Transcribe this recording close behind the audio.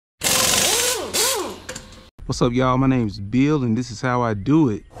What's up, y'all? My name is Bill, and this is how I do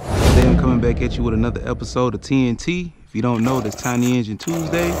it. Today I'm coming back at you with another episode of TNT. If you don't know, that's Tiny Engine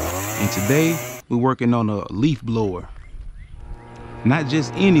Tuesday. And today we're working on a leaf blower. Not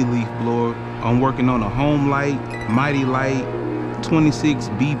just any leaf blower. I'm working on a Homelite Mighty Light 26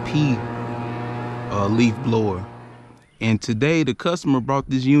 BP leaf blower. And today the customer brought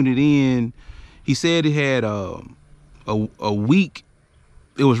this unit in. He said it had a weak.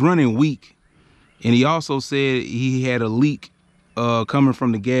 It was running weak. And he also said he had a leak coming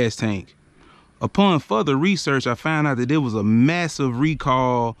from the gas tank. Upon further research, I found out that there was a massive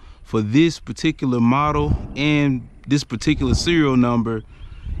recall for this particular model and this particular serial number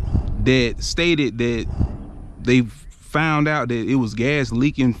that stated that they found out that it was gas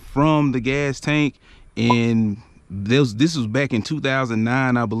leaking from the gas tank. And this was back in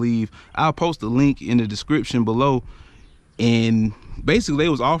 2009, I believe. I'll post a link in the description below. And basically they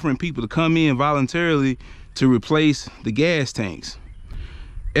was offering people to come in voluntarily to replace the gas tanks.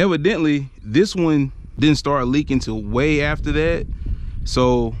 Evidently this one didn't start leaking till way after that.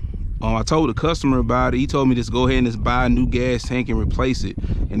 So I told the customer about it. He told me just go ahead and just buy a new gas tank and replace it.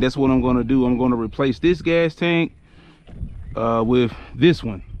 And that's what I'm going to do. I'm going to replace this gas tank with this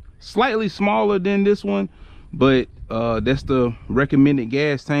one. Slightly smaller than this one, but that's the recommended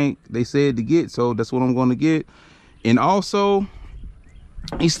gas tank they said to get, so that's what I'm going to get. And also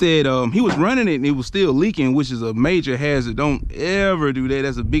he said he was running it and it was still leaking, which is a major hazard. Don't ever do that.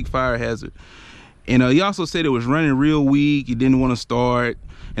 That's a big fire hazard. And he also said it was running real weak. He didn't want to start.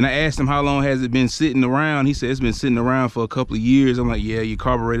 And I asked him how long has it been sitting around. He said it's been sitting around for a couple of years. I'm like, yeah, your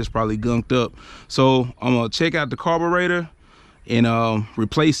carburetor's probably gunked up. So I'm gonna check out the carburetor and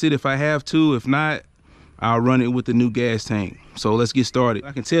replace it if I have to. If not, I'll run it with the new gas tank. So let's get started.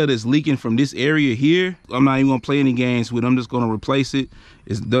 I can tell that it's leaking from this area here. I'm not even gonna play any games with it. I'm just gonna replace it.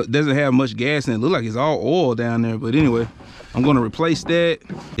 It doesn't have much gas in it. It looks like it's all oil down there, but anyway, I'm gonna replace that.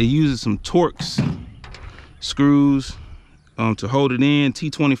 It uses some Torx screws to hold it in,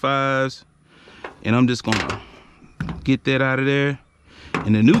 T25s, and I'm just gonna get that out of there.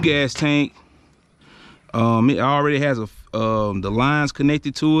 And the new gas tank, it already has the lines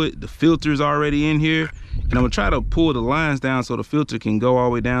connected to it. The filter's already in here, and I'm gonna try to pull the lines down so the filter can go all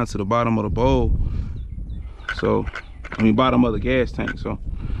the way down to the bottom of the bowl. So, I mean, bottom of the gas tank. So,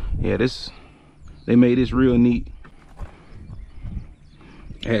 yeah, they made this real neat.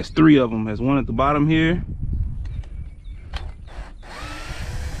 It has 3 of them. There's one at the bottom here.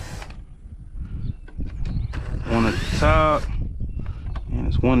 One at the top, and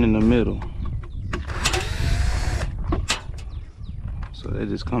there's one in the middle. So that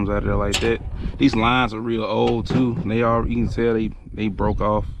just comes out of there like that. These lines are real old too. You can tell they broke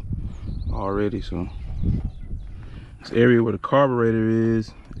off already. So this area where the carburetor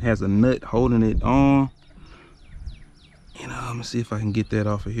is, it has a nut holding it on. And let me see if I can get that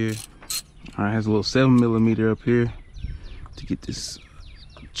off of here. All right, it has a little 7mm up here to get this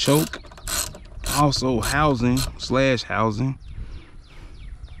choke. Also housing.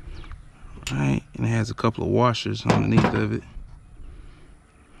 All right, and it has a couple of washers underneath of it.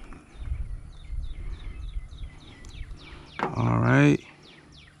 All right,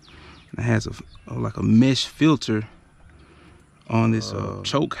 it has like a mesh filter on this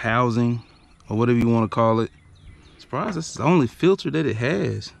choke housing, or whatever you want to call it. Surprised this is the only filter that it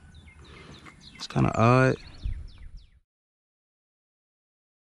has. It's kind of odd.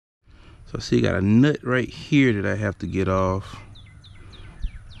 So see, you got a nut right here that I have to get off,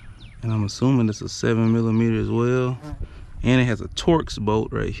 and I'm assuming it's a 7mm as well. And it has a Torx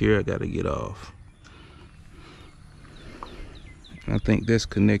bolt right here I got to get off. I think that's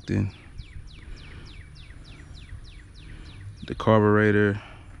connecting the carburetor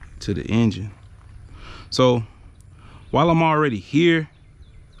to the engine. So while I'm already here,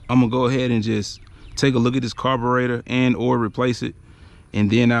 I'm gonna go ahead and just take a look at this carburetor and or replace it, and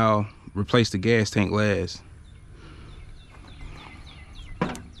then I'll replace the gas tank last.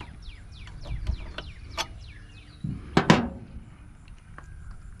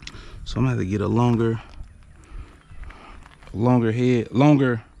 So I'm gonna have to get a longer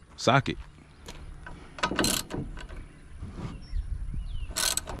socket.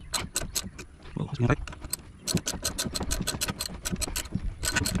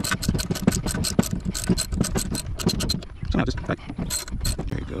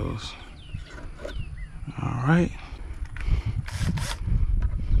 There it goes. All right.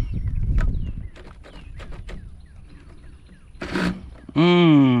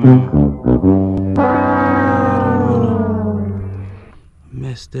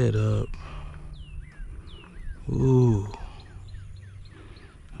 Mess that up. Ooh.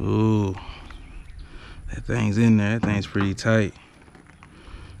 That thing's in there. That thing's pretty tight.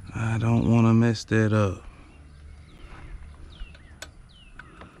 I don't want to mess that up.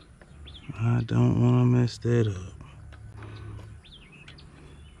 I don't want to mess that up.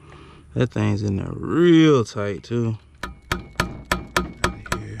 That thing's in there real tight too. Out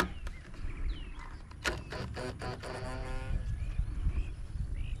of here.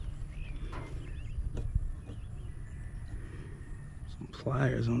 Some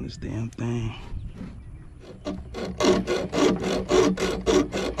pliers on this damn thing.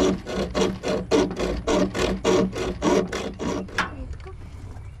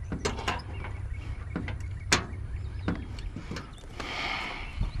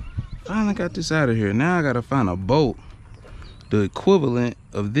 Finally got this out of here. Now I gotta find a bolt, the equivalent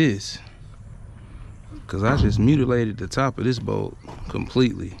of this, because I just mutilated the top of this bolt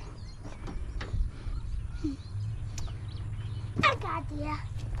completely. I got you.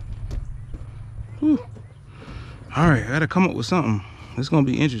 Whew. All right, I gotta come up with something. It's gonna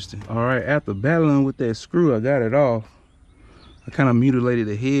be interesting. All right, after battling with that screw, I got it off. I kind of mutilated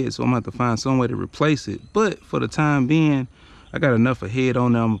the head, so I'm gonna have to find some way to replace it. But for the time being, I got enough of head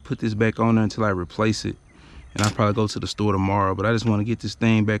on there. I'm gonna put this back on there until I replace it. And I'll probably go to the store tomorrow. But I just wanna get this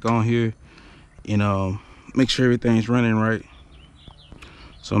thing back on here and make sure everything's running right.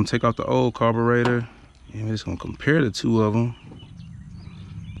 So I'm gonna take off the old carburetor and we're just gonna compare the two of them.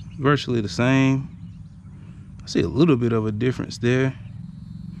 Virtually the same. I see a little bit of a difference there,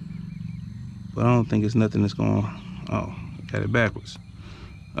 but I don't think it's nothing that's going, oh, got it backwards.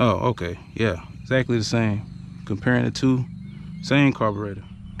 Oh, okay, yeah, exactly the same. Comparing the two, same carburetor.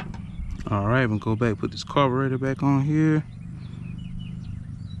 All right, I'm gonna go back, put this carburetor back on here.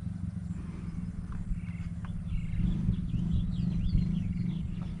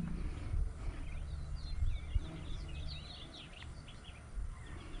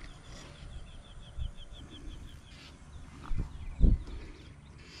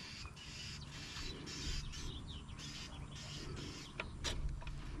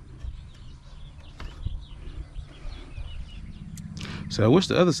 So I wish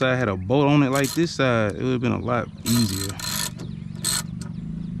the other side had a bolt on it like this side. It would have been a lot easier.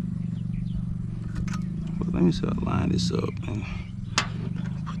 But let me sort of line this up and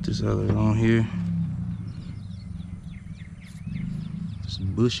put this other on here. This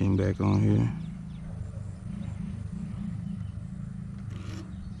bushing back on here.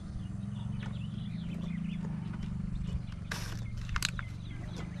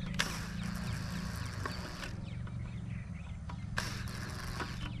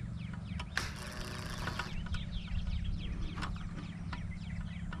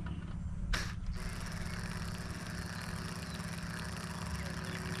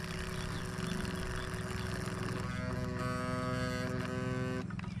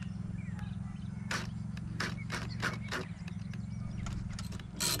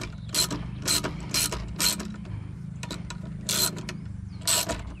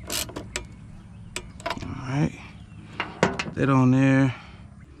 Alright, that on there.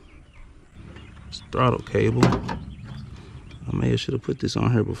 It's throttle cable. I may have should have put this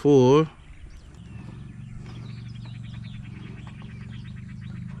on here before.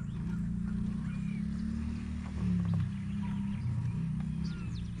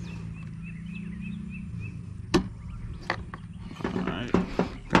 Alright,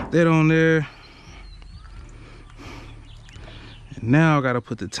 got that on there. And now I gotta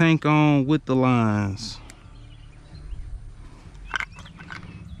put the tank on with the lines.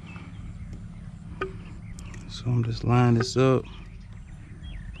 So I'm just lining this up.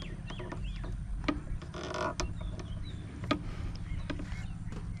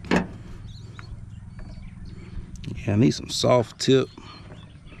 Yeah, I need some soft tip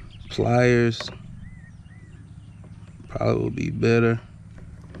pliers. Probably would be better,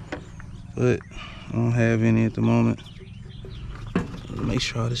 but I don't have any at the moment. Make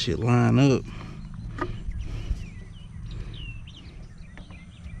sure all this shit line up.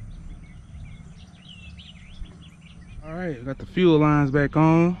 Alright, I got the fuel lines back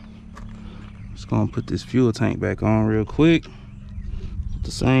on. Just gonna put this fuel tank back on real quick. With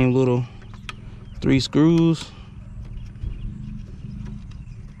the same little 3 screws.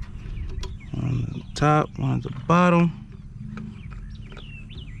 One at the top, one at the bottom.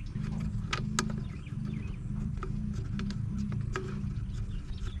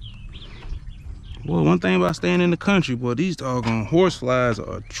 Boy, one thing about staying in the country, boy, these doggone horse flies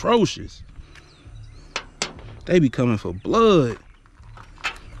are atrocious. They be coming for blood.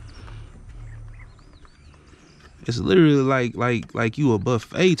 It's literally like you a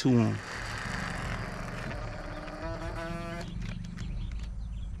buffet to them.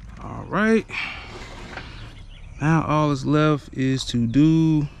 All right, Now all that's left is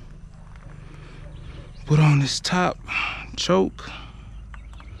to put on this top choke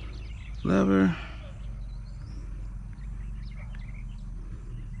lever.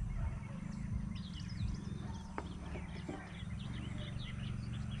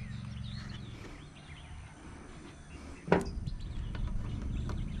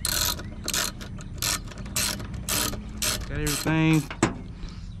 Got everything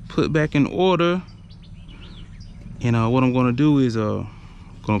put back in order, and what I'm gonna do is gonna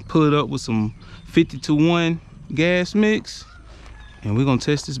pull it up with some 50-to-1 gas mix, and we're gonna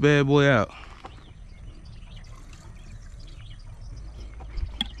test this bad boy out.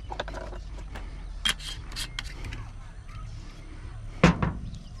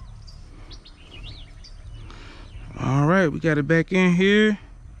 All right, we got it back in here,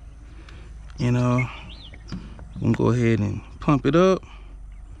 and I'm gonna go ahead and pump it up.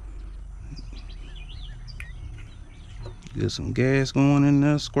 Get some gas going in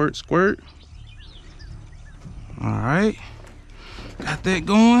there, squirt, squirt. All right, got that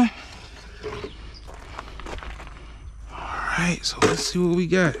going. All right, so let's see what we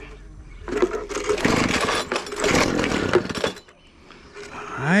got.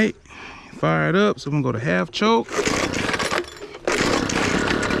 All right, fire it up. So I'm gonna go to half choke.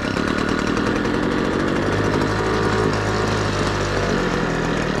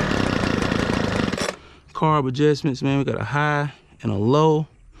 Carb adjustments, man. We got a high and a low.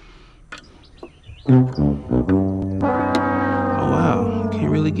 Oh wow, can't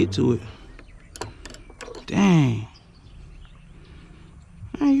really get to it. Dang.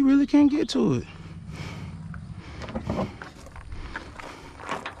 Man, you really can't get to it.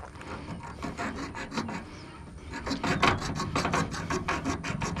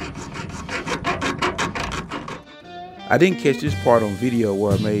 I didn't catch this part on video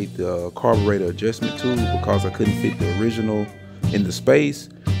where I made the carburetor adjustment tool because I couldn't fit the original in the space.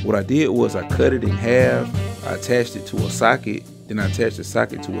 What I did was I cut it in half, I attached it to a socket, then I attached the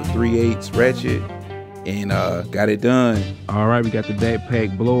socket to a 3/8 ratchet, and got it done. All right, we got the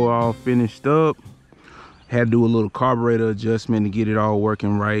backpack blower all finished up. Had to do a little carburetor adjustment to get it all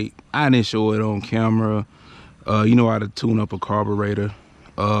working right. I didn't show it on camera. You know how to tune up a carburetor.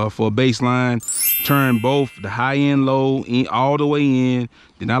 For a baseline, turn both the high and low in all the way in.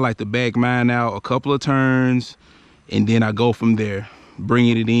 Then I like to back mine out a couple of turns, and then I go from there,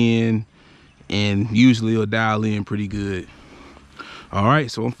 bringing it in, and usually it'll dial in pretty good. All right,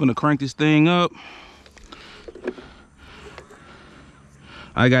 so I'm finna crank this thing up.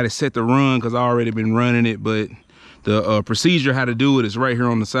 I got it set to run because I already been running it, but the procedure how to do it is right here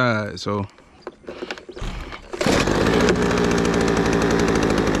on the side. So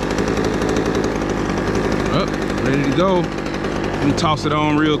ready to go. Let me toss it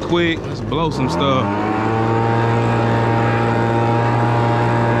on real quick. Let's blow some stuff.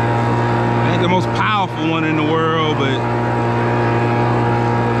 Ain't the most powerful one in the world, but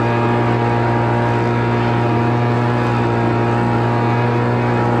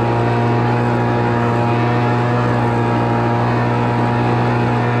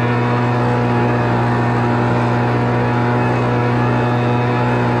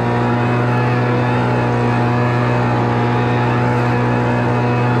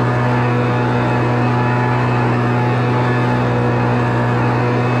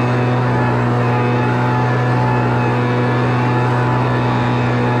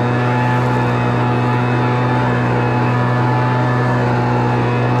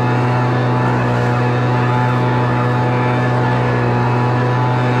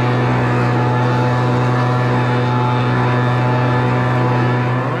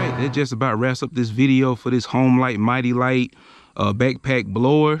just about wraps up this video for this Homelite Mighty Light backpack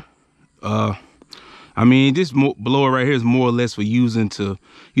blower. I mean, this blower right here is more or less for using to,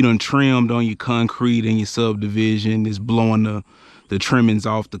 you know, trimmed on your concrete and your subdivision. It's blowing the trimmings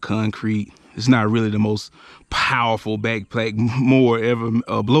off the concrete. It's not really the most powerful backpack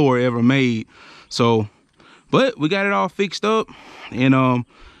blower ever made. So, but we got it all fixed up, and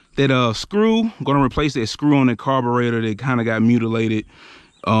that screw, I'm gonna replace that screw on the carburetor that kind of got mutilated.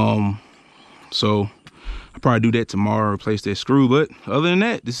 So I'll probably do that tomorrow, replace that screw. But other than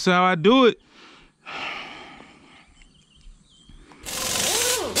that, this is how I do it.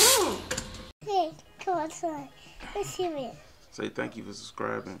 Hey, come on, son. Let's hear it. Say thank you for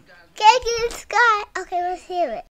subscribing. Thank you, subscribe. Okay, let's hear it.